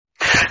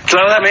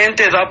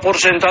Claramente da por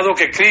sentado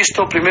que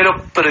Cristo primero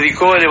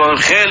predicó el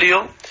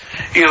Evangelio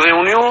y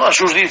reunió a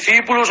sus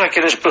discípulos, a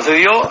quienes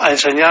procedió a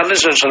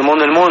enseñarles el sermón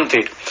del monte,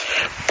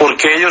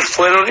 porque ellos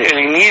fueron el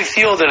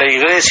inicio de la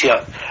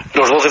iglesia.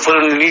 Los 12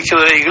 fueron el inicio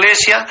de la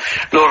iglesia,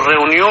 los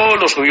reunió,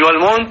 los subió al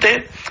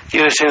monte y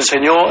les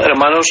enseñó,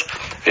 hermanos,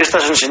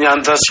 estas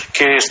enseñanzas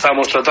que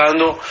estamos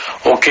tratando,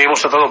 o que hemos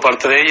tratado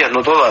parte de ellas,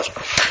 no todas,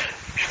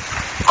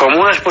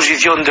 como una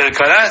exposición del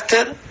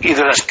carácter y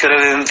de las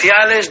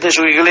credenciales de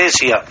su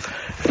iglesia,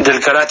 del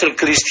carácter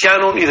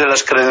cristiano y de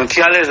las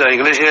credenciales de la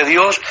iglesia de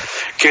Dios,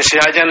 que se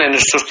hallan en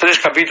estos 3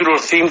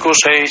 capítulos 5,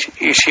 6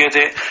 y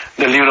 7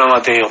 del libro de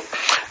Mateo.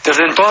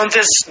 Desde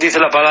entonces, dice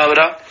la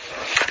palabra,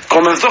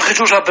 comenzó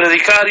Jesús a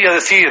predicar y a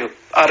decir: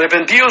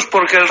 arrepentíos,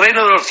 porque el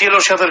reino de los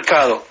cielos se ha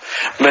acercado.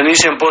 Venid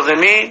en pos de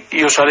mí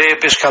y os haré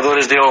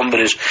pescadores de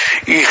hombres.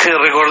 Y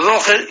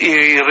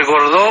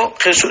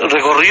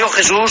recorrió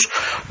Jesús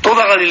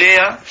toda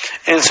Galilea,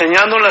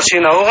 enseñando en las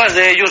sinagogas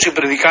de ellos y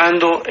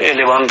predicando el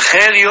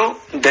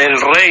evangelio del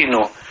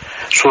reino.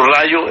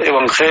 Subrayo,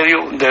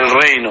 evangelio del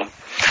reino.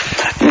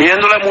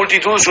 Viendo la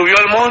multitud, subió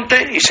al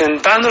monte y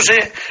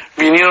sentándose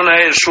vinieron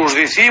a él sus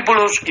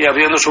discípulos y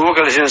abriendo su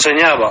boca les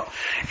enseñaba.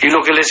 Y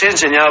lo que les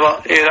enseñaba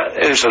era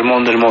el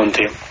sermón del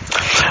monte.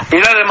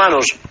 Mirad,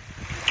 hermanos,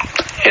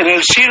 en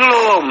el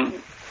siglo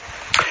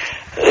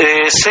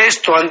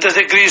VI antes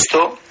de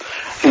Cristo,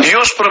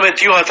 Dios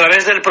prometió a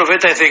través del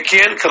profeta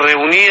Ezequiel que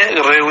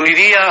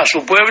reuniría a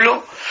su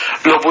pueblo,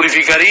 lo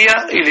purificaría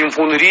y le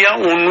infundiría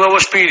un nuevo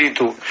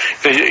espíritu.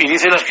 Y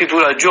dice la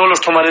Escritura: yo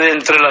los tomaré de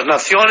entre las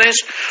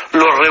naciones,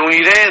 los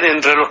reuniré de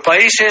entre los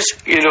países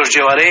y los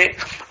llevaré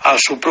a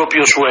su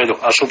propio suelo,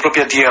 a su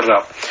propia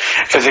tierra.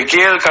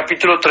 Ezequiel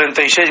capítulo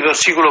 36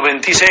 versículo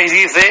 26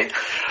 dice: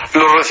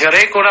 los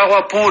rociaré con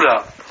agua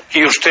pura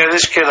y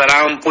ustedes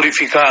quedarán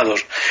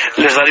purificados.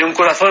 Les daré un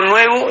corazón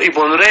nuevo y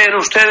pondré en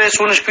ustedes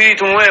un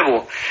espíritu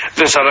nuevo.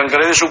 Les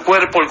arrancaré de su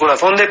cuerpo el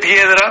corazón de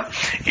piedra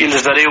y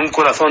les daré un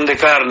corazón de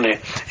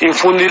carne.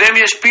 Infundiré mi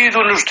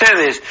espíritu en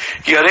ustedes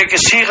y haré que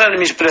sigan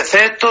mis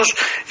preceptos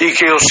y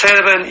que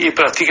observen y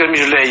practiquen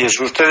mis leyes.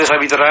 Ustedes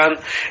habitarán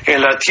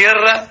en la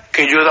tierra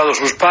que yo he dado a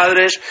sus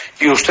padres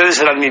y ustedes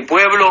serán mi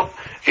pueblo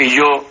y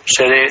yo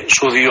seré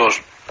su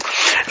Dios.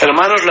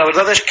 Hermanos, la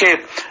verdad es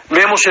que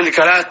vemos el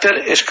carácter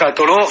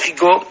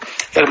escatológico,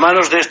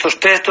 hermanos, de estos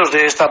textos,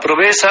 de esta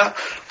promesa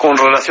con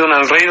relación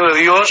al reino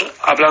de Dios,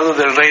 hablando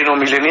del reino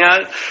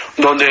milenial,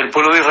 donde el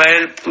pueblo de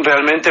Israel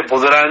realmente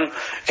podrán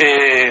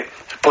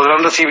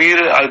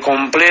recibir al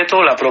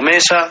completo la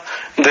promesa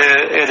de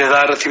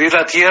heredar, recibir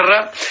la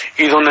tierra,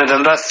 y donde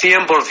tendrá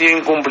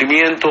 100%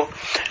 cumplimiento,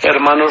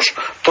 hermanos,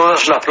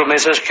 todas las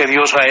promesas que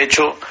Dios ha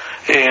hecho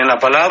en la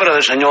palabra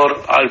del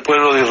Señor al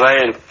pueblo de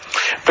Israel.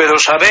 Pero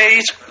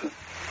sabéis,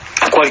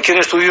 cualquier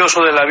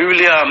estudioso de la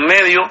Biblia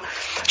medio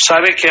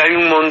sabe que hay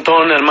un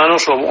montón,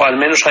 hermanos, o al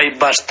menos hay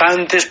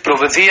bastantes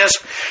profecías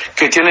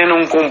que tienen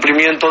un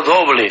cumplimiento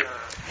doble.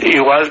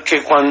 Igual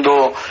que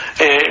cuando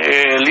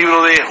el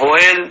libro de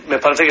Joel, me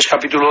parece que es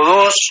capítulo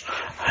 2,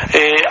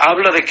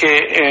 habla de que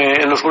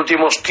en los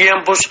últimos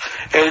tiempos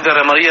Él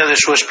derramaría de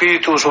su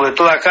espíritu sobre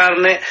toda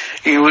carne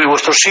y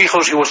vuestros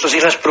hijos y vuestras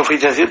hijas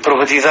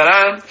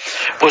profetizarán.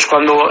 Pues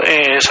cuando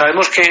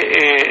sabemos que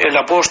el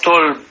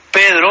apóstol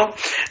Pedro,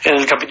 en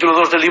el capítulo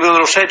 2 del libro de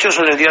los Hechos,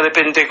 en el día de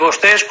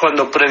Pentecostés,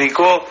 cuando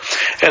predicó,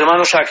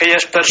 hermanos, a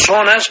aquellas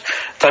personas,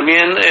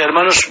 también,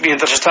 hermanos,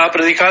 mientras estaba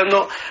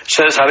predicando,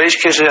 sabéis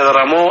que se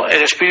derramó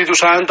el Espíritu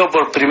Santo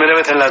por primera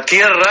vez en la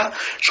tierra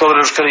sobre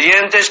los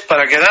creyentes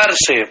para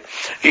quedarse.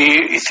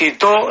 Y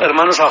citó,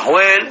 hermanos, a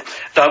Joel,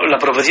 la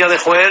profecía de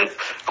Joel,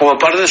 como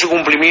parte de su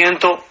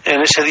cumplimiento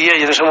en ese día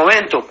y en ese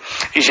momento.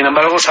 Y sin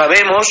embargo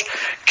sabemos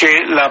que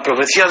la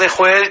profecía de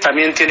Joel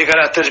también tiene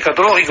carácter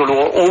escatológico.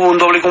 Luego hubo un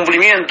doble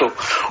cumplimiento,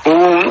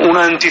 hubo un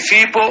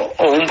anticipo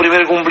o un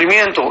primer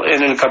cumplimiento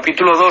en el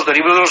capítulo 2 del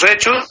libro de los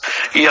Hechos,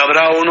 y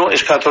habrá uno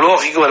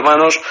escatológico,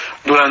 hermanos,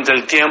 durante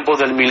el tiempo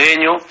del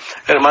milenio,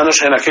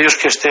 hermanos, en aquellos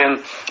que estén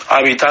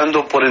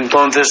habitando por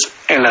entonces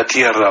en la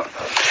tierra.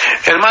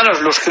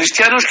 Hermanos, los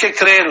cristianos que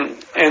creen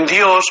en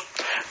Dios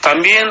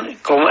también,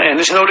 en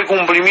ese doble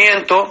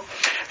cumplimiento,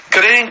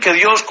 creen que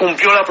Dios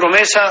cumplió la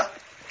promesa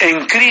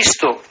en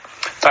Cristo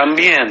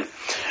también,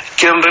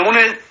 quien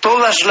reúne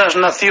todas las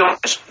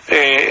naciones,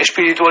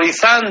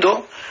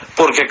 espiritualizando,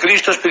 porque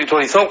Cristo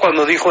espiritualizó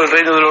cuando dijo: el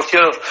reino de los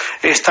cielos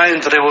está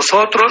entre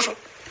vosotros,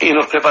 y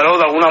nos preparó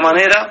de alguna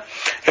manera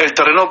el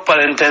terreno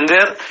para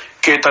entender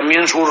que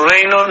también su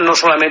reino no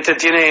solamente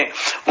tiene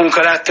un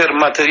carácter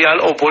material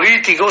o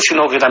político,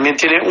 sino que también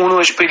tiene uno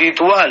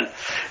espiritual.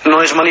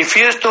 No es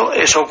manifiesto,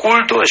 es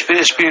oculto, es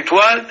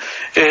espiritual,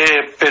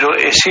 pero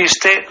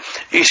existe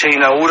y se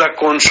inaugura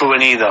con su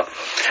venida.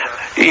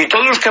 Y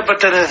todos los que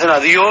pertenecen a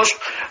Dios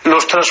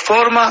los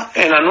transforma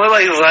en la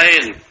nueva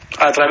Israel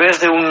a través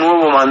de un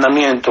nuevo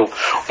mandamiento,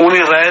 un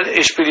Israel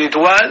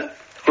espiritual.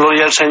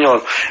 Gloria al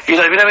Señor. Y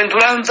las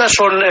bienaventuranzas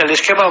son el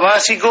esquema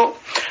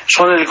básico,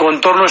 son el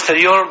contorno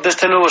exterior de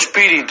este nuevo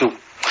espíritu.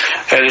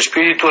 El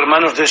espíritu,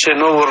 hermanos, de ese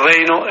nuevo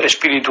reino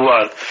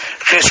espiritual.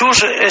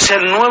 Jesús es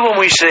el nuevo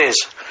Moisés,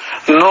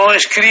 no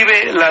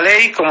escribe la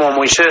ley como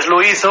Moisés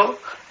lo hizo.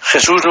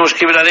 Jesús no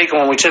escribe la ley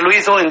como Moisés lo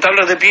hizo en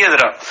tablas de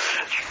piedra,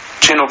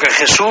 sino que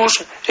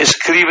Jesús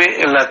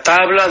escribe en la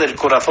tabla del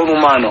corazón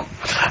humano,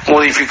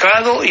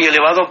 modificado y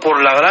elevado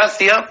por la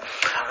gracia.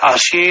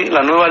 Así,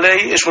 la nueva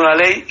ley es una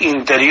ley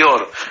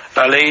interior.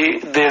 La ley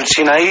del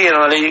Sinaí era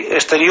una ley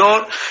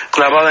exterior,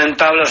 clavada en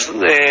tablas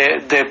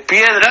de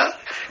piedra,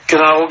 que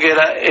era algo que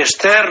era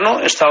externo,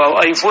 estaba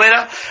ahí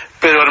fuera.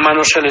 Pero,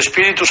 hermanos, el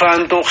Espíritu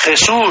Santo,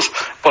 Jesús,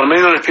 por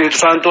medio del Espíritu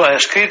Santo, ha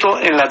escrito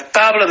en la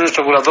tabla de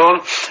nuestro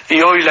corazón,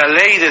 y hoy la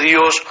ley de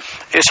Dios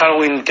es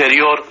algo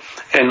interior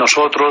en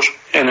nosotros,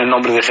 en el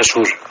nombre de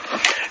Jesús.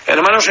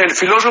 Hermanos, el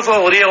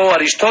filósofo griego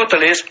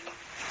Aristóteles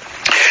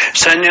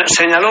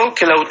señaló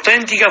que la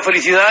auténtica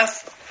felicidad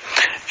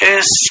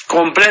es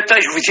completa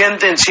y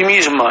suficiente en sí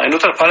misma. En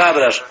otras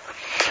palabras,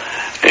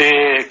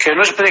 que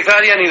no es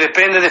precaria ni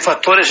depende de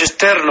factores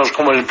externos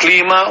como el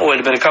clima o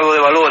el mercado de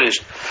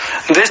valores.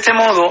 De este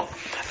modo,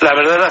 la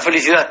verdadera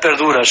felicidad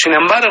perdura. Sin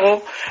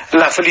embargo,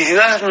 la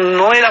felicidad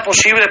no era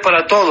posible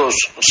para todos,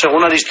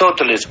 según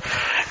Aristóteles,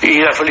 y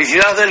la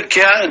felicidad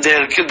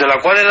de la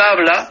cual él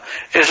habla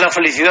es la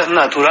felicidad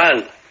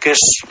natural, que es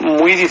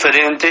muy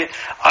diferente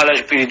a la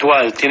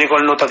espiritual, tiene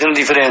connotaciones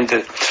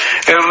diferentes.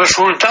 El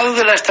resultado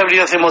de la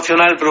estabilidad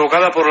emocional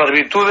provocada por las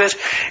virtudes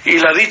y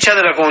la dicha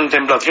de la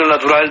contemplación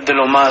natural de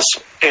lo más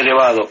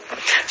elevado.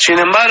 Sin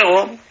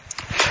embargo,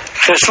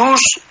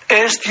 Jesús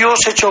es Dios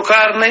hecho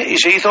carne y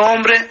se hizo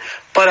hombre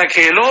para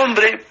que el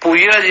hombre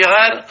pudiera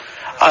llegar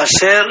a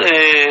ser,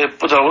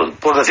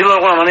 por decirlo de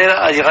alguna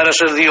manera, a llegar a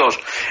ser Dios.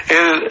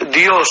 El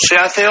Dios se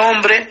hace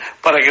hombre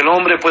para que el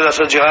hombre pueda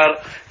llegar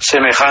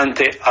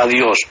semejante a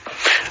Dios.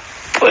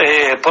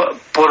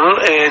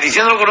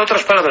 Diciéndolo con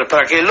otras palabras,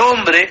 para que el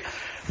hombre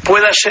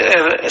pueda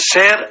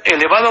ser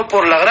elevado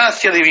por la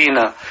gracia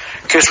divina,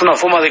 que es una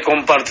forma de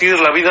compartir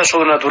la vida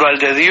sobrenatural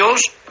de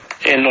Dios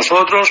en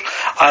nosotros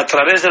a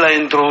través de la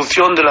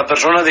introducción de la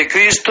persona de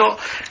Cristo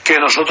que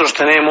nosotros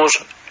tenemos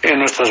en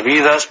nuestras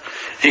vidas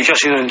y que ha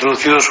sido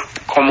introducido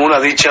como una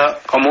dicha,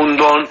 como un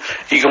don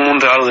y como un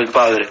regalo del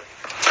Padre.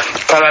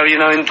 Cada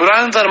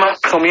bienaventuranza, hermanos,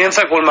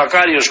 comienza con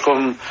Macarios,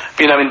 con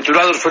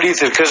bienaventurados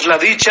felices, que es la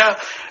dicha,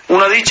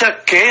 una dicha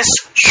que es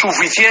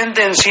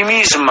suficiente en sí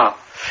misma,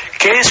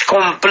 que es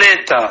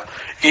completa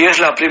y es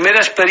la primera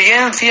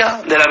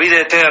experiencia de la vida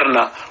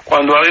eterna.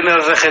 Cuando alguien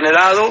es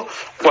regenerado,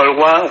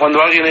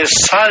 cuando alguien es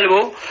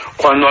salvo,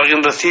 cuando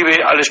alguien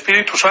recibe al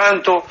Espíritu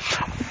Santo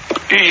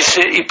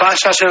y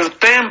pasa a ser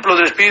templo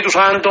del Espíritu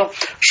Santo,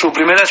 su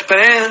primera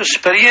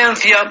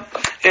experiencia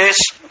es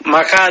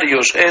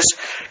Macarios, es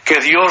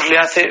que Dios le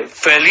hace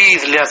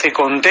feliz, le hace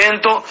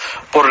contento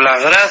por la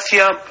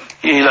gracia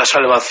y la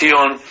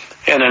salvación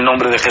en el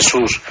nombre de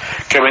Jesús.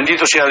 Que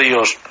bendito sea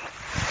Dios.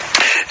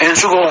 En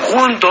su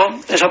conjunto,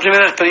 esa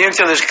primera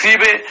experiencia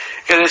describe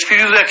el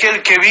espíritu de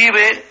aquel que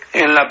vive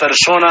en la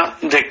persona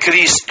de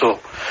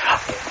Cristo.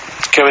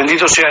 Que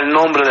bendito sea el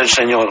nombre del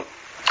Señor.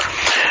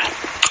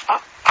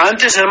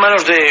 Antes,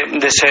 hermanos,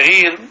 de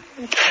seguir,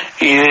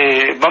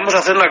 vamos a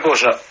hacer una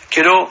cosa.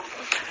 Quiero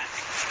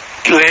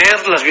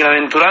leer las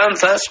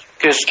bienaventuranzas,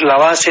 que es la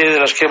base de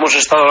las que hemos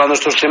estado hablando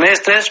estos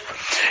semestres,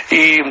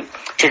 y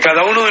que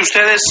cada uno de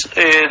ustedes,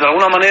 de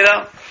alguna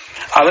manera,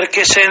 a ver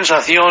qué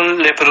sensación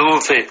le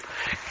produce,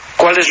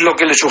 cuál es lo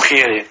que le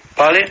sugiere,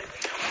 ¿vale?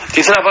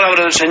 Dice la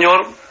palabra del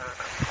Señor: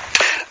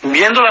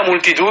 viendo la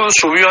multitud,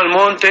 subió al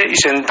monte y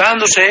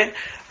sentándose,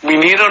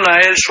 vinieron a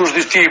él sus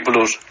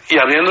discípulos, y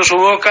abriendo su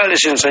boca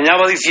les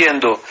enseñaba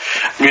diciendo: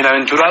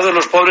 bienaventurados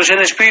los pobres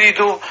en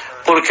espíritu,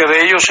 porque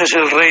de ellos es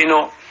el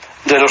reino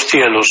de los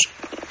cielos.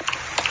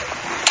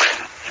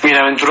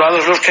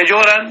 Bienaventurados los que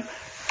lloran,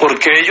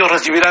 porque ellos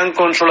recibirán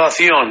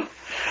consolación.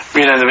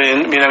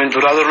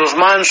 Bienaventurados los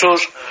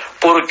mansos,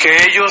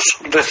 porque ellos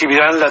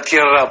recibirán la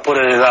tierra por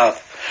heredad.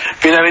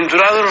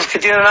 Bienaventurados los que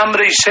tienen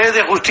hambre y sed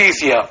de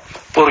justicia,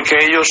 porque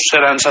ellos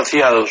serán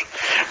saciados.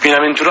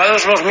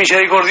 Bienaventurados los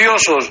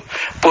misericordiosos,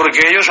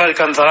 porque ellos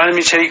alcanzarán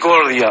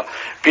misericordia.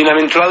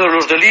 Bienaventurados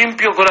los de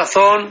limpio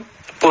corazón,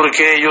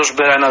 porque ellos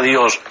verán a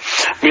Dios.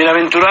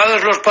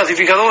 Bienaventurados los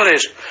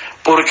pacificadores,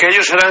 porque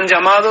ellos serán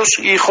llamados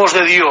hijos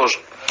de Dios.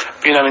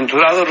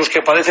 Bienaventurados los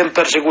que padecen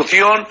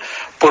persecución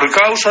por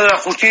causa de la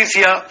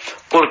justicia,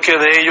 porque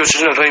de ellos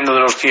es el reino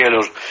de los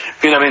cielos.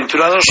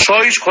 Bienaventurados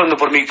sois cuando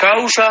por mi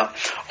causa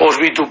os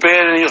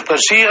vituperen y os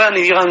persigan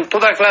y digan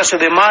toda clase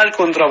de mal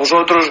contra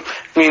vosotros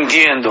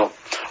mintiendo.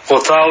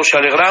 Gozaos y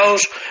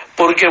alegraos,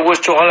 porque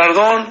vuestro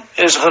galardón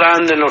es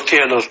grande en los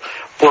cielos,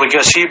 porque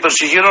así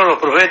persiguieron a los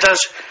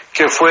profetas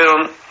que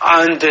fueron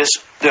antes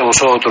de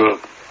vosotros.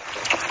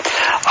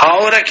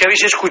 Ahora que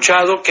habéis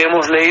escuchado, que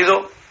hemos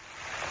leído,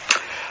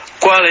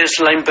 ¿cuál es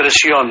la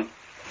impresión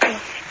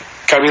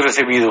que habéis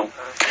recibido?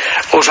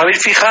 ¿Os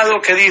habéis fijado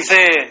que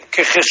dice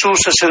que Jesús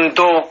se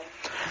sentó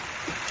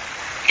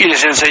y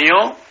les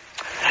enseñó?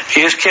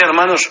 Y es que,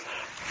 hermanos,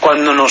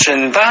 cuando nos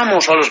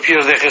sentamos a los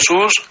pies de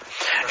Jesús,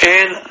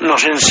 Él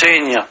nos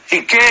enseña.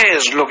 ¿Y qué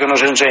es lo que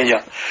nos enseña?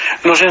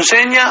 Nos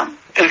enseña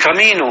el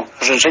camino,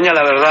 nos enseña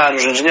la verdad,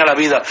 nos enseña la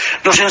vida,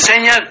 nos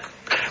enseña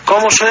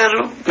cómo ser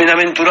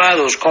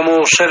bienaventurados,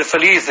 cómo ser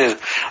felices,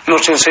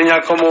 nos enseña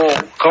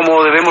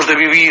cómo debemos de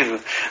vivir,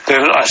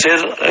 a ser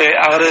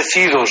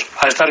agradecidos,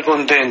 a estar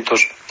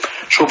contentos.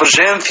 Su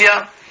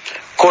presencia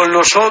con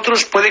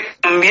nosotros puede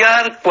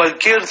cambiar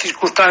cualquier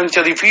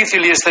circunstancia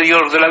difícil y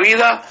exterior de la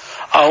vida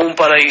a un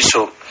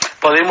paraíso.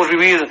 Podemos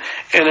vivir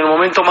en el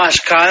momento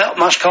más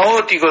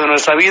caótico de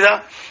nuestra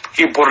vida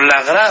y por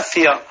la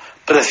gracia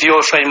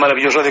preciosa y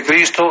maravillosa de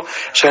Cristo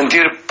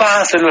sentir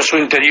paz en nuestro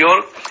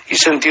interior y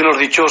sentirnos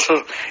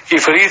dichosos y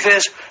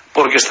felices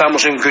porque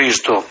estamos en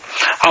Cristo.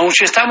 Aun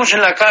si estamos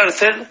en la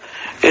cárcel,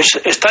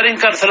 estar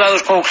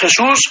encarcelados con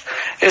Jesús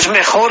es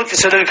mejor que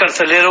ser el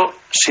carcelero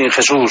sin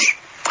Jesús.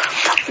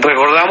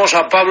 Recordamos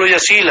a Pablo y a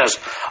Silas,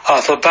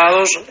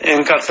 azotados,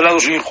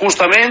 encarcelados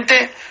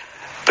injustamente,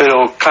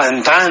 pero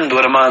cantando,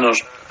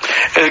 hermanos.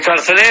 El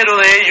carcelero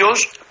de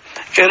ellos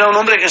era un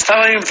hombre que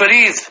estaba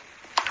infeliz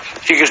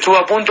y que estuvo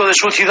a punto de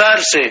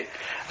suicidarse.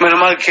 Menos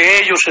mal que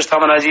ellos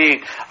estaban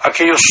allí,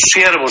 aquellos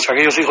siervos,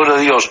 aquellos hijos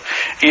de Dios,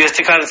 y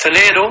este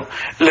carcelero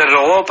les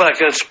rogó para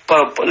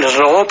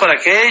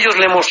que ellos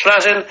le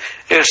mostrasen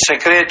el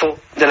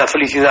secreto de la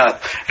felicidad,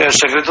 el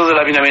secreto de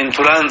la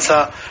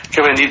bienaventuranza,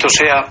 que bendito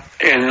sea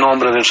el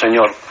nombre del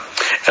Señor.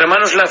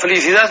 Hermanos, la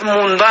felicidad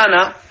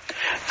mundana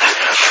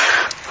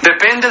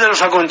depende de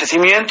los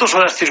acontecimientos o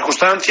las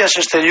circunstancias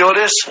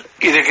exteriores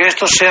y de que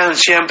estos sean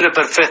siempre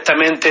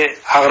perfectamente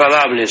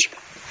agradables.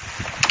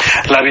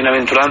 La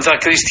bienaventuranza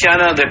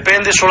cristiana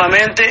depende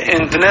solamente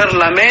en tener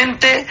la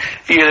mente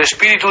y el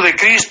Espíritu de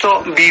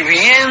Cristo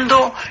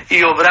viviendo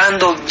y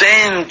obrando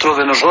dentro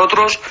de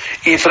nosotros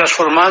y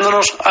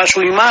transformándonos a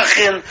su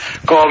imagen,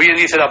 como bien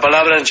dice la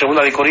palabra en 2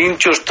 de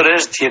Corintios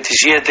 3,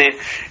 17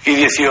 y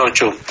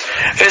 18.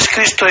 Es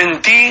Cristo en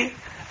ti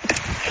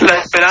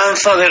la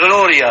esperanza de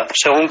gloria,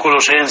 según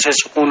Colosenses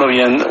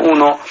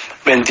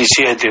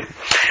 1:27.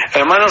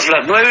 Hermanos,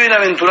 las 9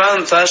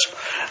 bienaventuranzas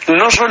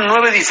no son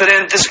 9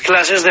 diferentes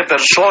clases de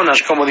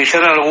personas, como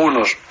dijeron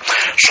algunos.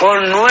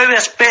 Son 9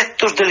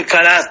 aspectos del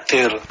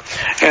carácter.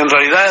 En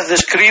realidad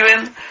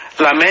describen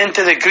la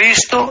mente de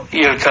Cristo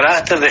y el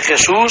carácter de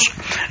Jesús,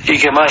 y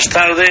que más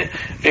tarde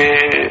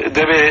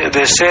debe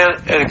de ser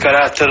el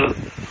carácter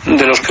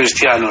de los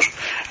cristianos,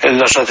 en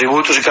los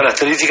atributos y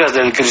características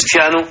del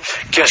cristiano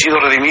que ha sido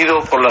redimido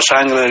por la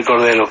sangre del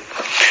Cordero.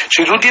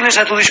 Si tú tienes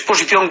a tu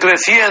disposición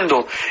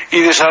creciendo y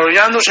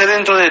desarrollándose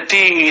dentro de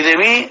ti y de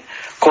mí,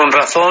 con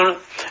razón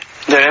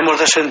debemos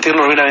de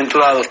sentirnos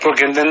bienaventurados,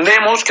 porque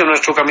entendemos que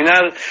nuestro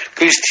caminar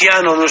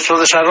cristiano, nuestro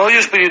desarrollo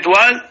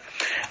espiritual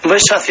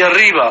es hacia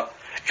arriba.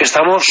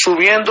 Estamos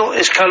subiendo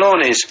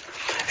escalones.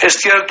 Es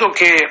cierto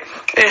que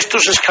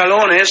estos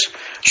escalones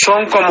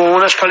son como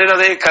una escalera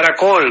de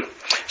caracol.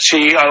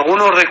 Si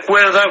alguno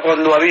recuerda,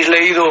 cuando habéis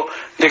leído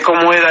de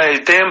cómo era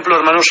el templo,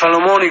 hermano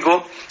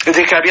salomónico,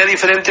 de que había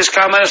diferentes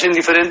cámaras en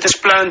diferentes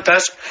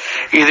plantas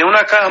y de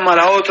una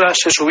cámara a otra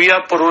se subía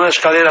por una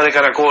escalera de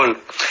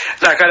caracol.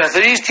 La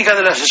característica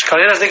de las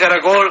escaleras de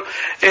caracol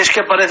es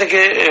que parece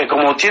que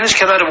como tienes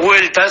que dar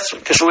vueltas,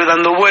 que sube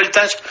dando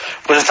vueltas,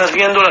 pues estás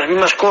viendo las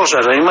mismas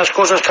cosas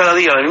cada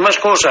día, las mismas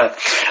cosas.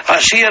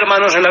 Así,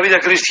 hermanos, en la vida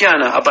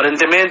cristiana,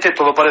 aparentemente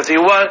todo parece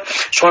igual,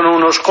 son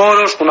unos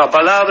coros, una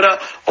palabra,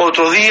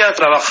 otro día,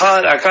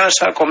 trabajar, a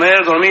casa,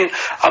 comer, dormir,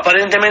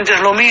 aparentemente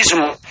es lo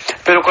mismo,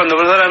 pero cuando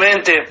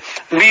verdaderamente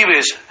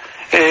vives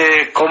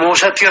como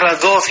esa tierra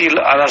dócil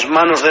a las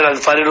manos del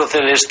alfarero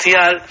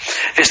celestial,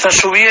 estás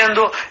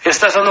subiendo,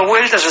 estás dando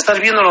vueltas, estás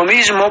viendo lo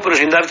mismo, pero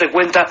sin darte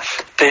cuenta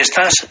te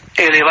estás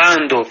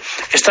elevando,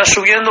 estás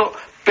subiendo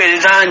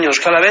peldaños,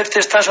 cada vez te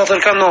estás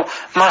acercando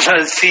más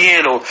al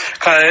cielo,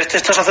 cada vez te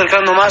estás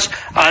acercando más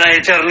a la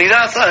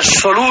eternidad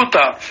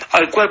absoluta,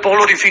 al cuerpo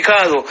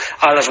glorificado,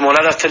 a las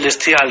moradas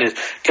celestiales.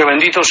 Que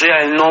bendito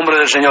sea el nombre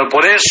del Señor.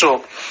 Por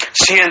eso,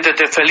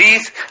 siéntete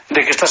feliz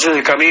de que estás en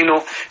el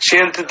camino,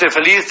 siéntete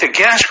feliz de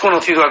que has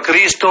conocido a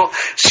Cristo,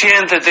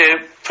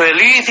 siéntete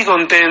feliz y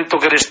contento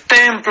que eres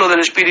templo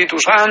del Espíritu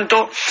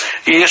Santo,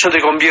 y eso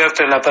te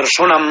convierte en la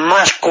persona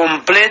más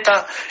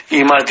completa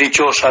y más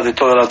dichosa de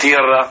toda la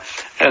tierra,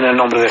 en el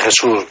nombre de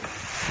Jesús.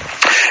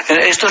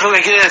 Esto es lo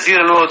que quiere decir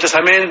el Nuevo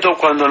Testamento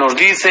cuando nos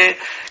dice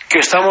que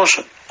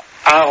estamos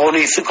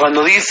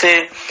cuando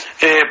dice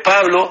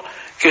Pablo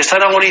que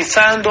están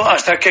agonizando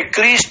hasta que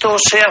Cristo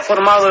sea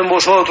formado en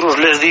vosotros,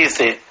 les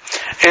dice.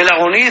 Él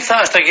agoniza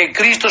hasta que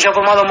Cristo se ha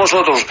formado en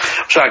vosotros.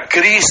 O sea,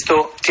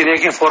 Cristo tiene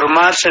que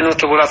formarse en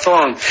nuestro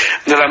corazón.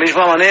 De la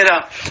misma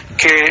manera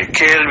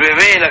que el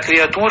bebé, la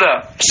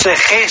criatura, se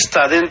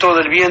gesta dentro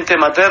del vientre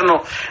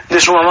materno de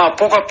su mamá.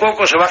 Poco a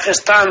poco se va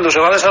gestando, se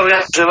va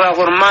desarrollando, se va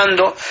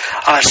formando.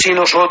 Así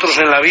nosotros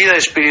en la vida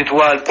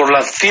espiritual, por la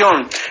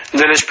acción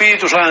del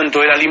Espíritu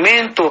Santo, el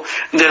alimento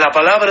de la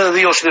palabra de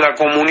Dios y de la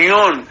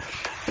comunión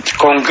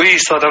con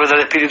Cristo a través del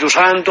Espíritu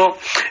Santo,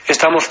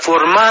 estamos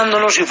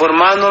formándonos,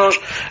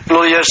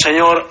 gloria al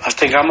Señor,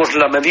 hasta que tengamos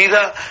la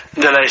medida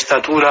de la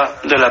estatura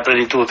de la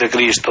plenitud de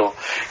Cristo.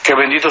 Que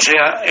bendito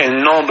sea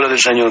el nombre del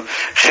Señor.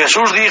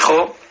 Jesús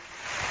dijo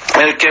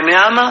El que me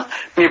ama,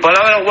 mi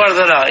palabra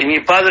guardará, y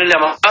mi Padre le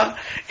amará,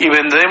 y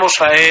vendremos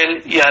a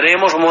él, y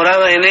haremos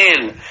morada en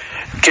él.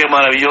 Qué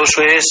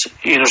maravilloso es,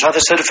 y nos hace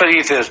ser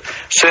felices,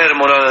 ser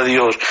morada de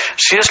Dios.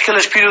 Si es que el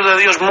Espíritu de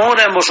Dios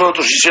mora en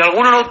vosotros, y si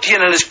alguno no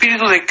tiene el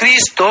Espíritu de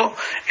Cristo,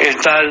 el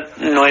tal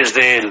no es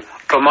de él.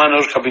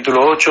 Romanos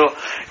capítulo 8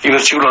 y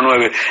versículo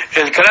 9.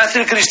 El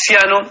carácter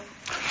cristiano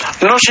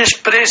no se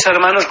expresa,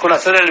 hermanos, con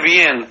hacer el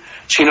bien,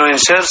 sino en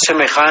ser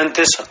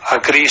semejantes a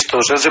Cristo,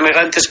 ser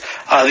semejantes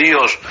a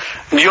Dios.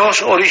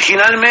 Dios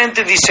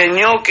originalmente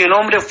diseñó que el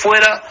hombre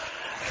fuera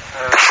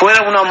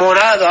una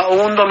morada o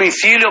un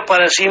domicilio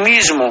para sí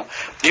mismo.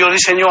 Dios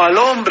diseñó al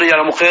hombre y a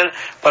la mujer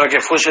para que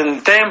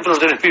fuesen templos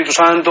del Espíritu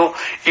Santo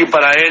y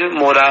para Él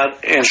morar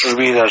en sus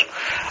vidas.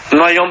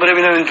 No hay hombre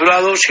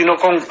bienaventurado si no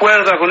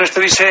concuerda con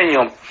este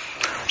diseño.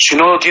 Si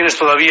no lo tienes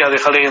todavía,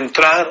 déjale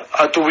entrar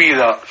a tu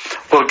vida,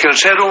 porque el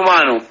ser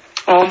humano,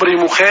 hombre y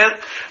mujer,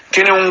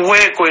 tiene un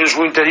hueco en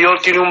su interior,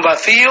 tiene un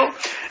vacío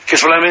que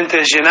solamente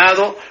es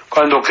llenado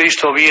cuando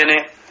Cristo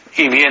viene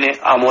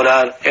a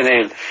morar en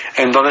él.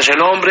 Entonces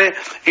el hombre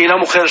y la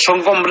mujer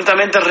son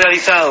completamente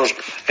realizados,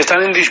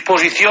 están en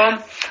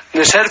disposición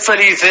de ser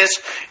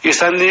felices y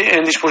están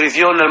en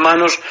disposición,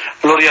 hermanos,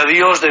 gloria a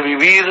Dios, de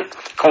vivir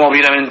como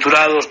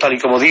bienaventurados, tal y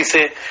como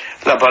dice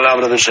la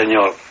palabra del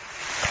Señor.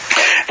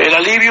 El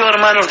alivio,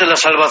 hermanos, de la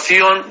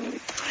salvación,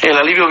 el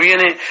alivio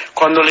viene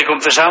cuando le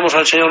confesamos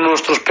al Señor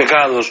nuestros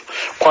pecados,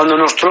 cuando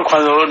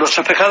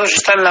nuestros pecados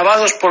están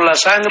lavados por la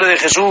sangre de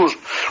Jesús,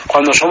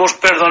 cuando somos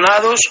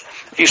perdonados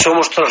y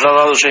somos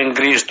trasladados en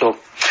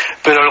Cristo.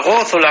 Pero el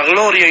gozo, la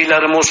gloria y la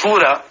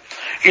hermosura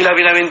y la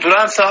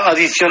bienaventuranza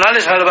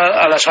adicionales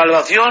a la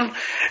salvación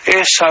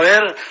es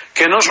saber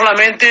que no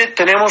solamente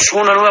tenemos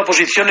una nueva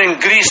posición en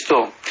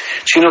Cristo,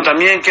 sino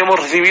también que hemos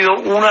recibido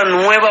una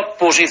nueva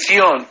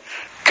posición,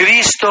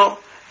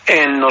 Cristo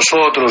en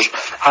nosotros.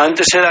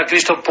 Antes era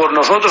Cristo por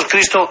nosotros,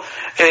 Cristo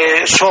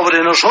sobre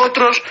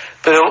nosotros,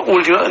 pero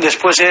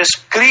después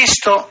es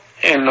Cristo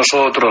en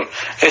nosotros,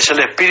 es el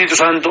Espíritu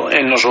Santo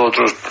en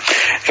nosotros.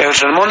 El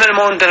sermón del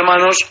monte,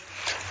 hermanos,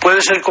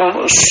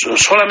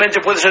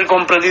 solamente puede ser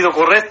comprendido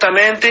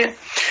correctamente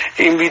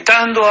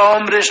invitando a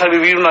hombres a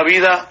vivir una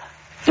vida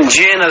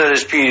llena del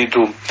Espíritu.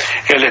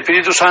 El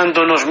Espíritu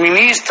Santo nos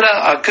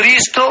ministra a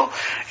Cristo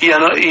y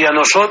a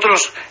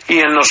nosotros y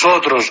en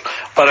nosotros,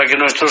 para que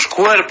nuestros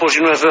cuerpos y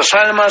nuestras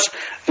almas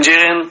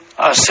lleguen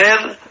a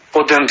ser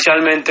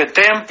potencialmente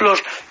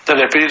templos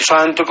del Espíritu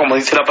Santo, como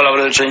dice la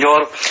palabra del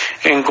Señor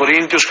en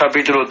Corintios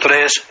capítulo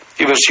 3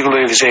 y versículo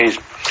 16.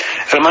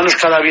 Hermanos,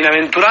 cada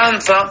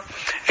bienaventuranza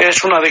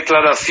es una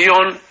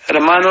declaración,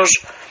 hermanos,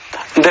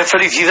 de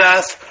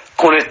felicidad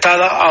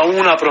conectada a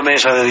una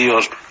promesa de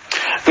Dios.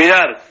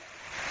 Mirad,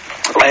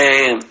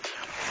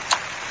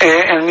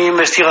 en mi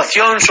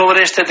investigación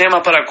sobre este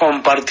tema para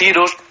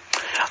compartiros,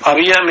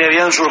 me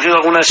habían surgido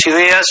algunas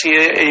ideas y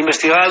he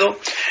investigado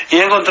y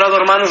he encontrado,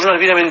 hermanos, unas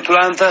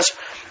bienaventuranzas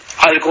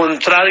al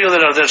contrario de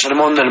las del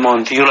sermón del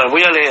monte. Yo las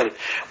voy a leer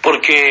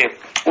porque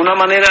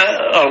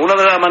alguna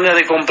de las maneras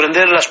de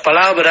comprender las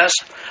palabras,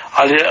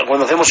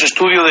 cuando hacemos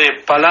estudio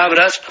de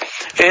palabras,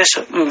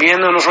 es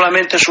viendo no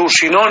solamente sus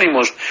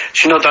sinónimos,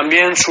 sino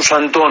también sus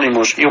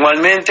antónimos.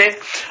 Igualmente,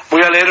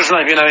 voy a leeros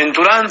unas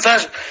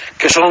bienaventuranzas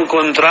que son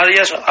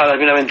contrarias a las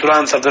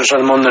bienaventuranzas del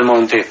sermón del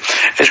monte.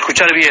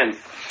 Escuchad bien,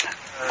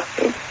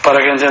 para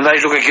que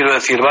entendáis lo que quiero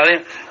decir,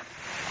 ¿vale?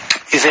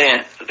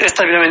 Dice,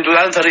 esta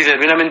bienaventuranza dice: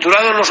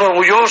 bienaventurados los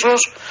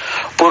orgullosos,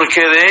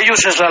 porque de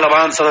ellos es la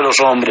alabanza de los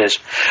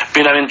hombres.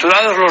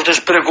 Bienaventurados los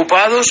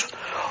despreocupados,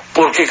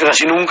 porque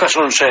casi nunca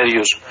son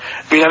serios.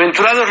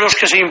 Bienaventurados los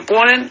que se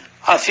imponen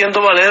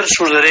haciendo valer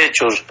sus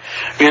derechos.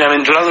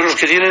 Bienaventurados los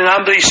que tienen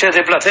hambre y sed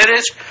de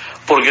placeres,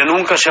 porque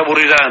nunca se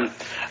aburrirán.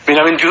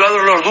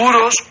 Bienaventurados los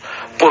duros,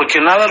 porque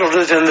nada los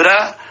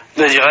detendrá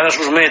de llegar a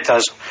sus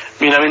metas.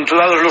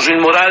 Bienaventurados los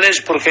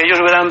inmorales, porque ellos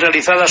verán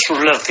realizadas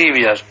sus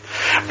lascivias.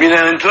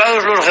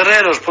 Bienaventurados los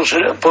guerreros,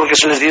 porque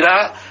se les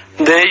dirá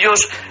de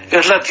ellos: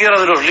 es la tierra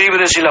de los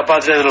libres y la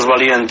patria de los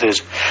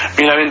valientes.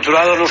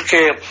 Bienaventurados los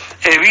que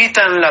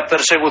evitan la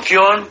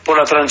persecución por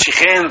la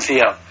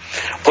transigencia,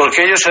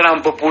 porque ellos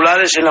serán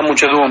populares en la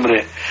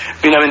muchedumbre.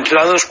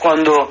 Bienaventurados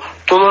cuando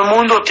todo el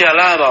mundo te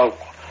alaba,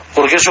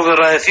 porque eso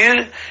querrá decir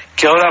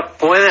que ahora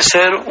puedes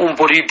ser un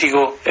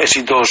político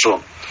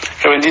exitoso.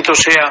 Que bendito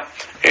sea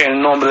el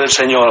nombre del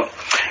Señor.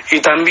 Y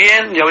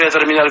también, ya voy a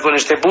terminar con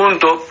este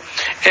punto,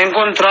 he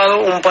encontrado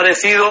un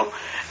parecido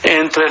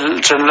entre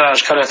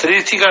las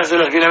características de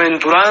las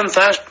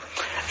bienaventuranzas,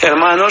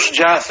 hermanos.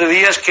 Ya hace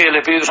días que el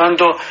Espíritu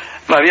Santo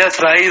me había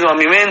traído a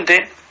mi mente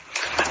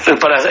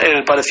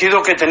el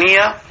parecido que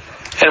tenía,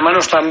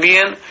 hermanos,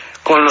 también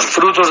con los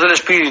frutos del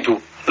Espíritu.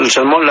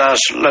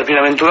 Las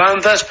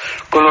bienaventuranzas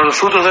con los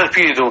frutos del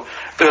Espíritu.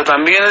 Pero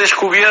también he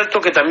descubierto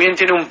que también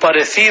tiene un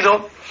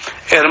parecido,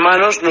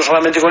 hermanos, no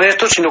solamente con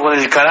esto, sino con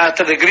el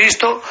carácter de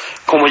Cristo,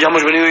 como ya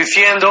hemos venido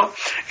diciendo,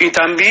 y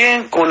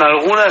también con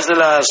algunas de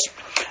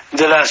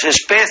las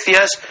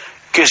especias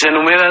que se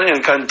enumeran en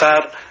el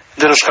cantar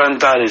de los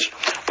cantares.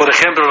 Por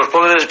ejemplo, los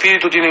pobres del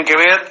Espíritu tienen que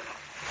ver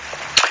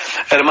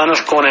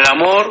hermanos, con el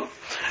amor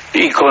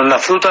y con la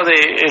fruta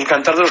del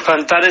cantar de los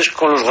cantares,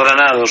 con los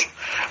granados.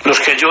 Los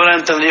que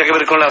lloran tendría que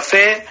ver con la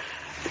fe,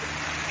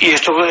 y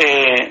esto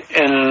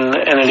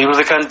en el libro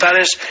de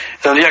Cantares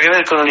tendría que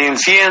ver con el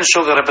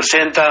incienso, que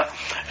representa,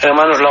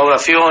 hermanos, la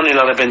oración y el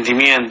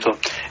arrepentimiento.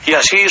 Y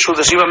así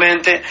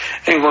sucesivamente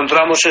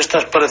encontramos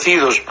estos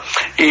parecidos.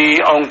 Y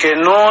aunque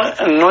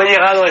no he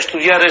llegado a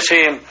estudiar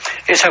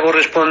esa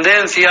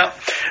correspondencia,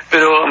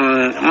 pero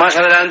más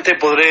adelante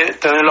podré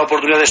tener la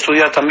oportunidad de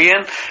estudiar también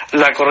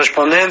la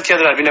correspondencia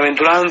de las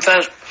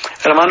bienaventuranzas,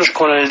 hermanos,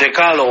 con el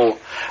decálogo.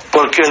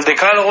 Porque el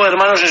decálogo,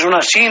 hermanos, es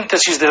una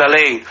síntesis de la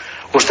ley.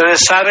 Ustedes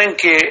saben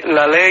que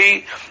la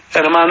ley,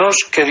 hermanos,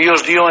 que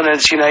Dios dio en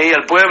el Sinaí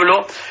al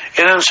pueblo,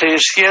 eran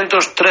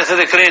 613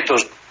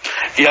 decretos.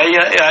 Y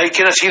hay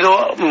quien ha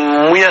sido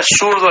muy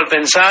absurdo al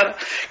pensar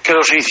que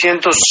los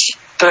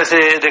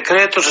 613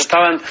 decretos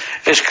estaban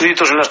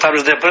escritos en las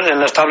tablas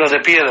de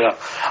piedra.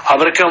 A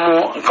ver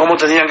cómo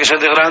tenían que ser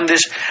de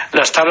grandes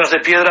las tablas de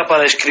piedra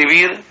para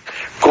escribir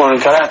con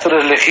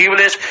caracteres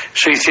legibles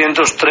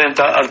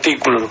 630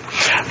 artículos.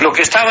 Lo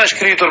que estaba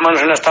escrito,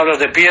 hermanos, en las tablas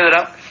de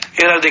piedra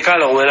era el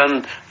decálogo.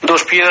 Eran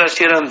 2 piedras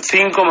y eran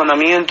 5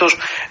 mandamientos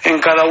en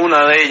cada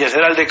una de ellas.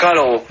 Era el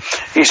decálogo.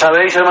 Y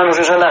sabéis, hermanos,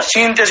 esa es la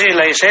síntesis,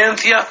 la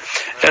esencia,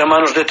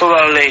 hermanos, de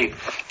toda la ley.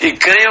 Y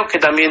creo que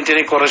también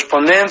tiene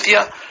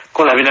correspondencia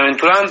con las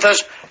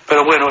bienaventuranzas,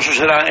 pero bueno, eso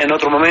será en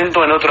otro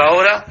momento, en otra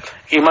hora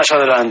y más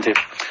adelante.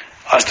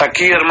 Hasta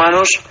aquí,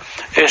 hermanos,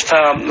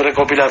 esta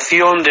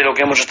recopilación de lo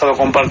que hemos estado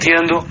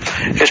compartiendo.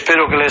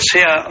 Espero que les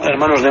sea,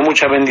 hermanos, de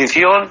mucha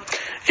bendición,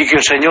 y que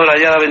el Señor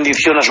añada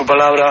bendición a su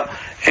palabra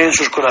en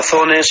sus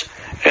corazones,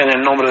 en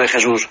el nombre de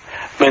Jesús.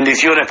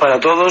 Bendiciones para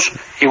todos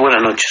y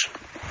buenas noches.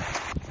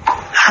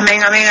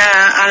 Amén, amén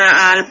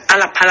a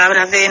las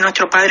palabras de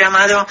nuestro Padre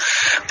amado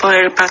por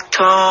el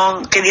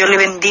pastor. Que Dios le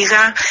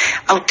bendiga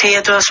a usted y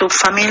a toda su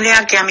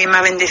familia, que a mí me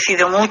ha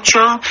bendecido mucho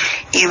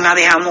y me ha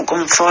dejado muy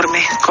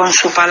conforme con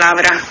su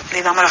palabra.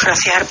 Le damos las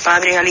gracias al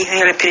Padre, al Hijo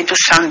y al Espíritu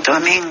Santo.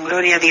 Amén,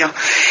 gloria a Dios.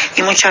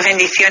 Y muchas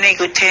bendiciones, y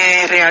que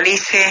usted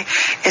realice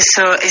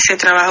ese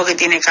trabajo que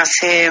tiene que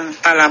hacer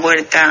para la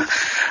vuelta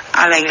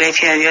a la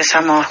Iglesia de Dios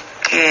Amor.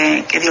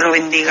 Que Dios lo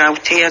bendiga a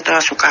usted y a toda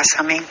su casa.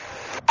 Amén.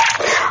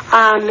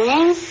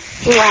 Amén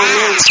y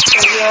amén. Que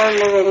Dios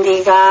le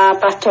bendiga,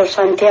 Pastor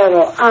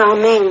Santiago.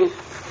 Amén.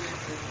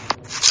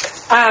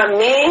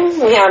 Amén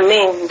y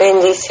amén.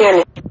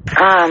 Bendiciones.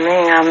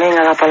 Amén, amén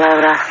a la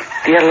palabra.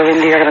 Dios lo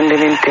bendiga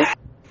grandemente.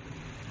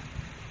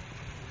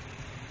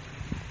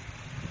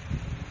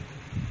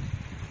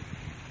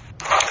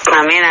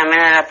 Amén, amén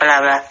a la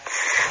palabra.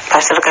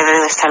 Pastor, que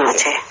te esta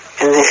noche.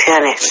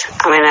 Bendiciones.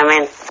 Amén,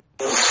 amén.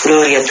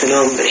 Gloria a tu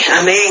nombre.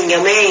 Amén,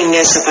 amén,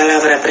 esa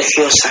palabra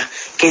preciosa.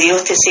 Que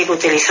Dios te siga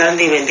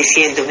utilizando y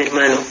bendiciendo, mi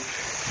hermano.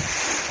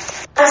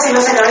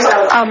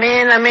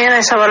 Amén, amén a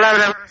esa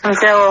palabra,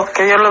 Santiago.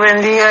 Que Dios lo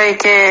bendiga y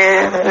que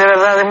de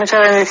verdad de mucha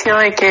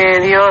bendición, y que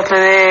Dios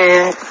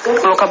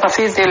lo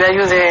capacite y le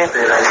ayude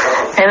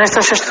en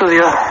estos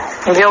estudios.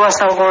 Dios va a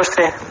estar con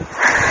usted.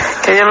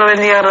 Que Dios lo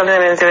bendiga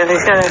grandemente.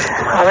 Bendiciones.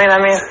 Amén,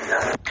 amén.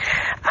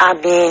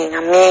 Amén,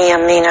 amén,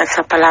 amén a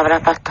esa palabra,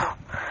 pastor.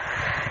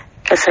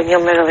 Que el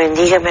Señor me lo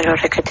bendiga, me lo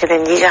requete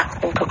bendiga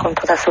junto con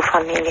toda su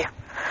familia.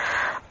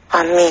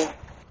 Amén.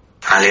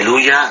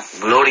 Aleluya,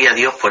 gloria a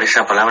Dios por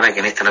esa palabra que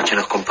en esta noche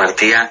nos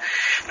compartía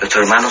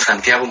nuestro hermano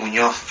Santiago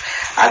Muñoz.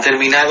 Ha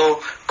terminado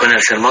con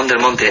el sermón del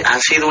monte. Han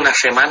sido unas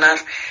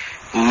semanas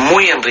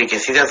muy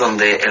enriquecidas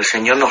donde el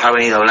Señor nos ha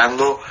venido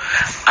hablando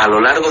a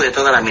lo largo de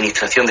toda la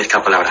administración de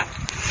esta palabra.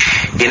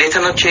 Y en esta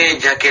noche,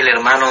 ya que el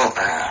hermano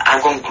ha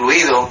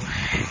concluido,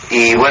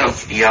 y bueno,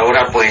 y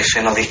ahora pues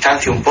se nos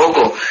distancia un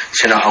poco,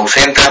 se nos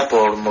ausenta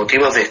por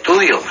motivos de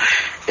estudio.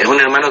 Es un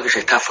hermano que se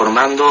está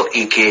formando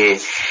y que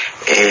es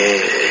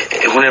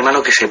un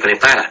hermano que se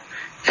prepara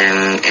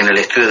en el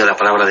estudio de la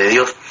palabra de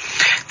Dios.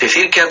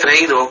 Decir que ha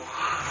traído,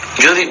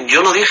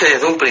 yo lo dije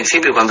desde un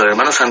principio cuando el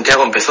hermano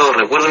Santiago empezó.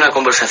 Recuerdo una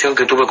conversación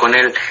que tuve con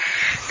él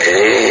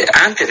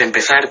antes de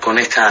empezar con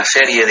esta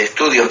serie de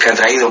estudios que ha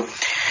traído,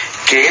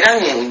 que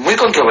eran muy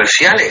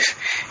controversiales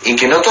y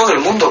que no todo el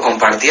mundo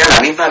compartía la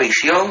misma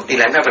visión y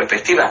la misma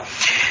perspectiva.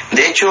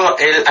 De hecho,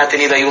 él ha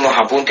tenido ahí unos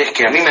apuntes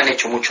que a mí me han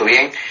hecho mucho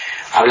bien,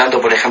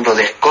 hablando por ejemplo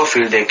de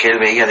Scofield, de que él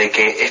veía de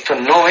que esto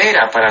no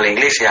era para la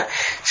iglesia,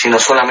 sino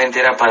solamente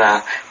era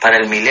para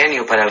el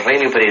milenio, para el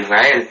reino y para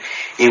Israel.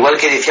 Igual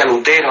que decía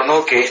Lutero,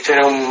 ¿no?, que esto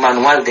era un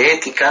manual de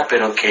ética,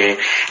 pero que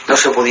no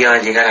se podía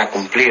llegar a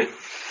cumplir.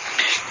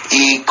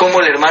 Y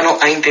cómo el hermano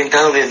ha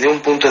intentado desde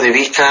un punto de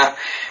vista,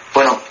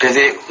 bueno,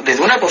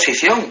 desde una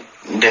posición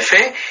de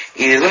fe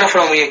y desde una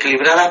forma muy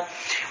equilibrada,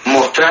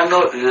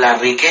 mostrando la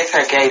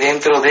riqueza que hay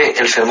dentro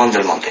del Sermón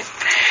del Monte.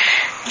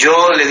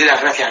 Yo le doy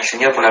las gracias al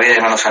Señor por la vida de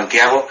hermano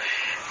Santiago.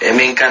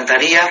 Me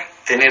encantaría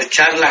tener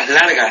charlas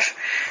largas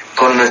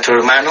con nuestro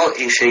hermano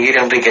y seguir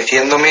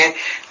enriqueciéndome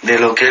de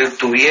lo que él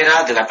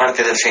tuviera de la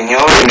parte del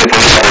Señor y me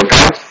pudiera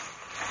ayudar.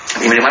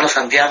 mi hermano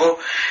Santiago,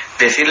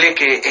 decirle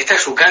que esta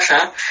es su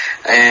casa,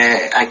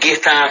 aquí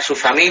está su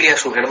familia,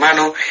 sus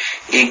hermanos,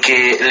 y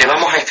que le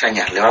vamos a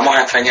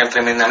extrañar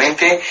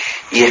tremendamente,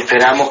 y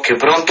esperamos que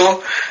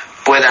pronto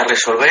pueda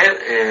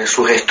resolver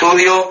sus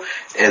estudios,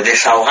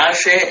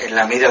 desahogarse en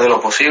la medida de lo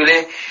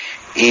posible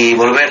y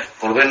volver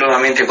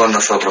nuevamente con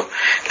nosotros.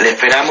 Le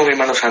esperamos, mi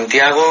hermano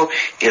Santiago,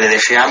 y le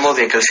deseamos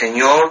de que el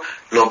Señor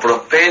lo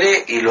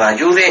prospere y lo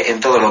ayude en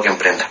todo lo que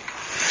emprenda.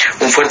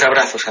 Un fuerte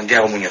abrazo,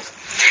 Santiago Muñoz.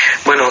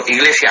 Bueno,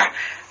 iglesia,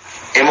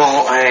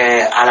 hemos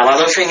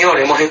alabado al Señor,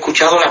 hemos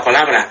escuchado la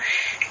palabra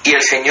y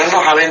el Señor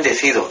nos ha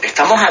bendecido.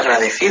 Estamos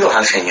agradecidos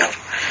al Señor,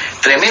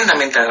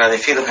 tremendamente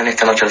agradecidos en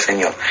esta noche al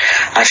Señor.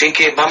 Así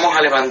que vamos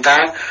a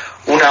levantar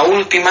una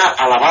última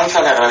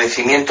alabanza de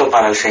agradecimiento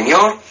para el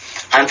Señor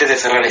antes de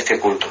cerrar este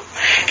culto.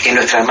 Y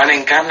nuestra hermana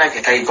Encarna, que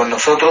está ahí con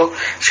nosotros,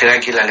 será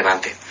quien la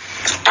levante.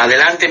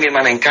 Adelante, mi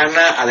hermana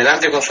Encarna,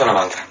 adelante con su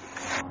alabanza.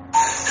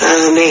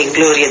 Amén,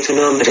 gloria a tu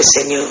nombre,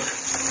 Señor.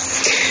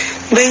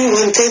 Vengo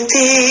ante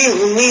ti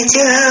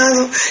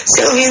humillado,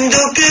 sabiendo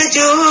que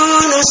yo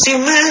no soy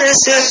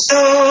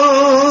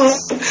merecedor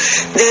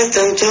de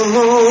tanto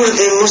amor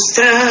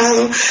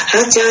demostrado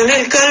allá en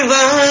el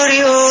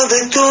Calvario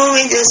de tu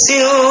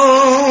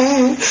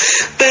humillación.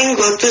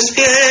 Vengo a tus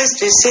pies,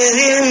 estoy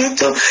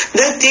sediento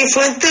de ti,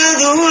 fuente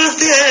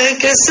dulce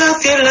que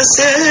sacia la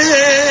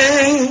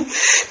sed.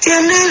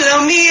 Tiene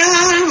mi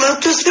alma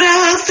tus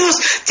brazos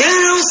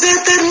llenos de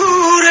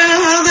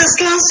ternura,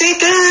 descanso y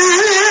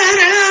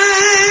querer.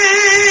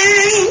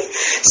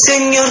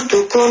 Señor,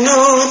 tú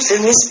conoces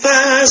mis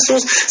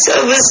pasos,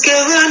 sabes que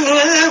de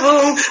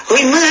nuevo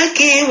hoy me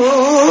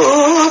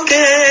equivoqué,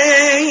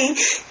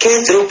 que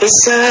he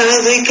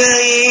tropezado y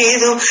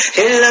caído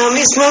en la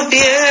misma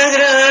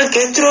piedra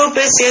que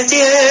tropecé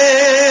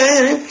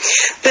ayer.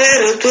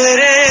 Pero tú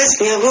eres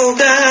mi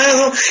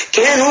abogado,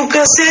 que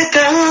nunca se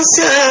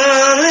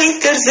cansa de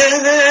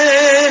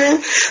interceder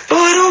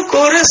por un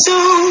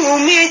corazón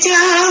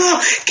humillado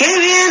que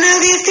viene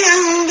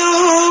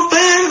diciendo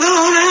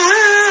perdóname.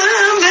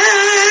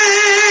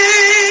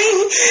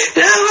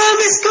 Lava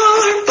mis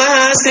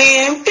culpas,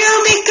 limpia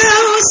mi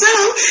causa,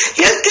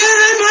 ya que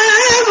de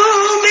nuevo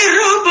mi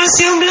ropa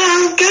sea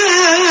blanca,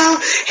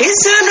 y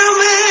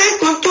sáname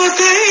con tu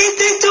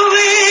aceite y tu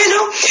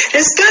vino.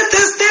 Rescata a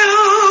este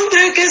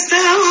hombre que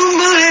está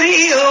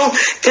malherido,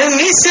 ten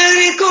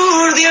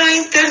misericordia,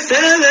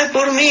 intercede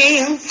por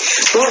mí,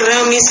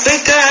 borra mis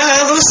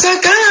pecados,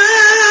 sácame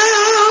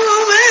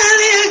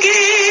de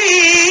aquí.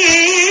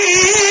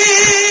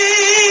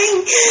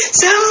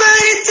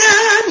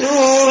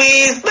 Samaritano,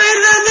 vid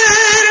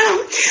verdadera,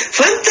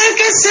 fuente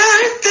que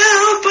salta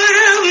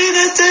para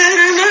vida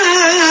eterna,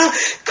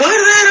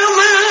 cordero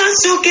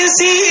manso que ha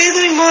sido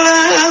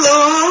inmolado.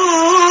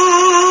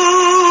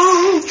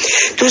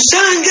 Tu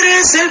sangre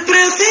es el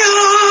precio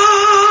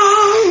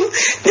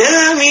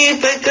de mi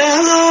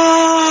pecado.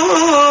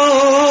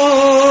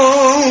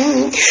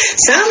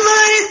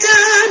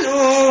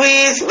 Samaritano,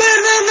 vid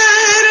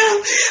verdadera,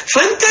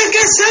 fuente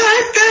que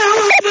salta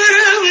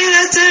para vida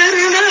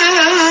eterna,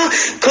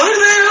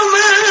 cordero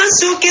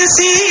manso que ha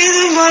sido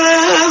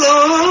inmolado.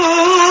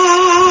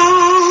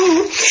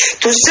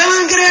 Tu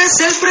sangre es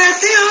el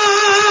precio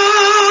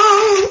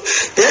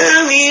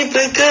de mi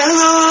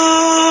pecado.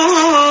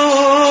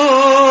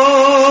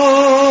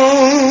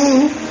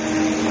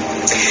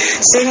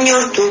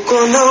 Señor, tú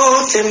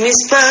conoces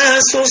mis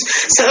pasos,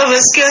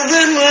 sabes que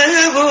de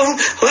nuevo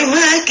hoy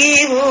me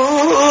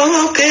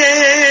equivoqué,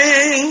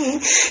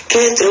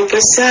 que he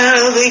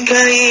tropezado y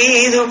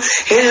caído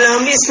en la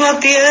misma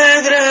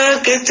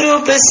piedra que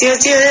tropecé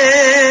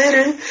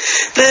ayer.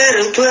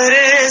 Pero tú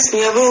eres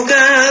mi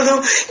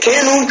abogado,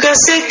 que nunca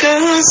se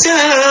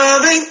cansa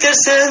de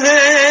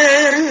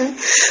interceder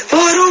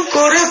por un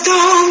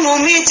corazón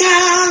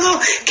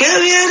humillado que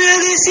viene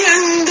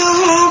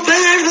diciendo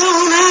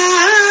perdóname.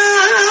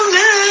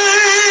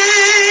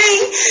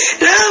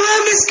 Lava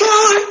mis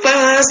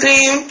culpas,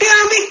 limpia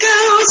mi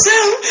causa,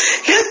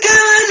 y acá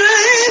de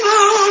nuevo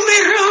mi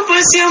ropa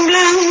sea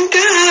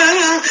blanca,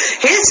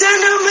 y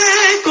sáname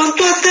con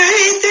tu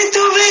aceite y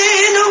tu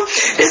vino.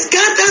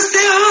 Rescata a este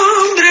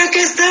hombre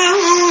que está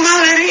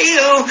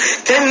malherido,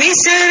 ten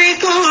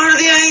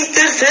misericordia,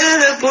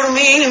 intercede por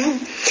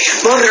mí,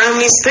 borra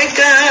mis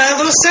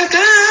pecados,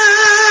 sácame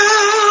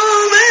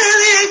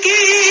de aquí.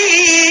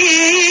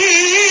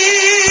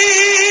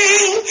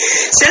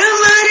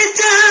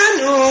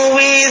 Samaritano,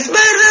 vid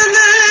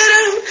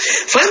verdadera,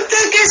 fuente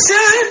que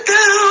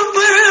salta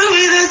para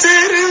vida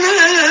eterna,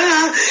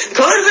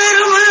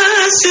 cordero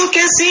manso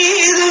que ha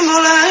sido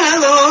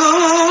inmolado.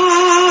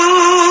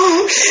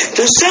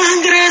 Tu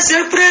sangre es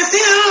el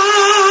precio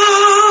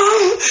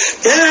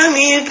de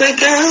mi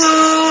pecado.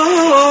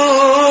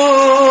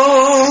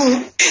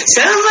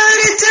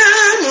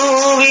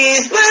 Samaritano,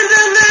 vid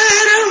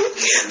verdadera,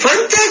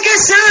 fuente que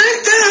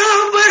salta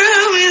para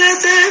vida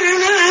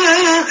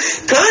eterna,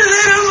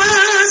 cordero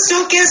manso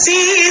que ha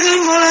sido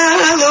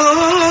inmolado.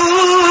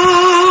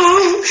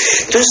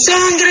 Tu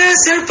sangre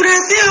es el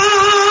precio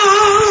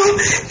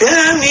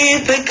de mi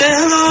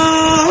pecado.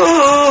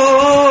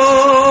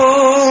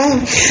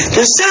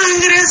 Tu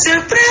sangre es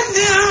el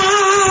precio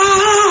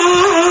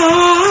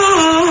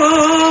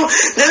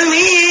de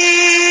mi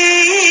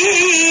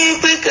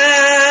pecado.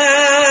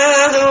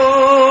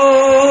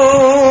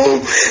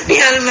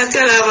 Mi alma te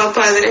alaba,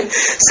 Padre.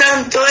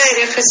 Santo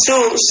eres,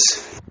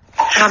 Jesús.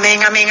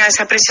 Amén, amén, a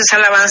esa preciosa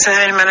alabanza de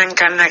mi hermana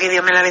Encarna, que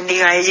Dios me la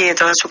bendiga a ella y a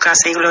toda su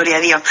casa, y gloria a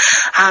Dios.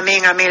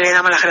 Amén, amén, le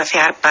damos las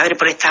gracias al Padre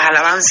por estas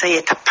alabanzas y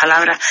estas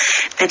palabras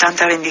de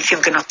tanta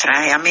bendición que nos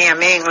trae. Amén,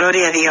 amén,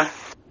 gloria a Dios.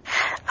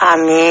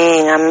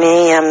 Amén,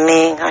 amén,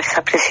 amén, a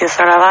esa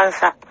preciosa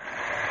alabanza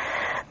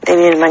de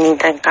mi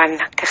hermanita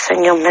Encarna. Que el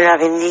Señor me la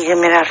bendiga y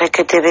me la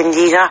requete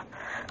bendiga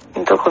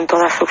junto con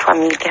toda su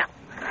familia.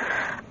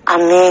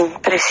 Amén,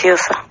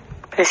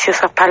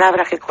 preciosas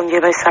palabras que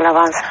conlleva esa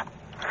alabanza.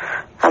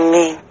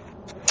 Amén.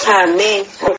 Amén.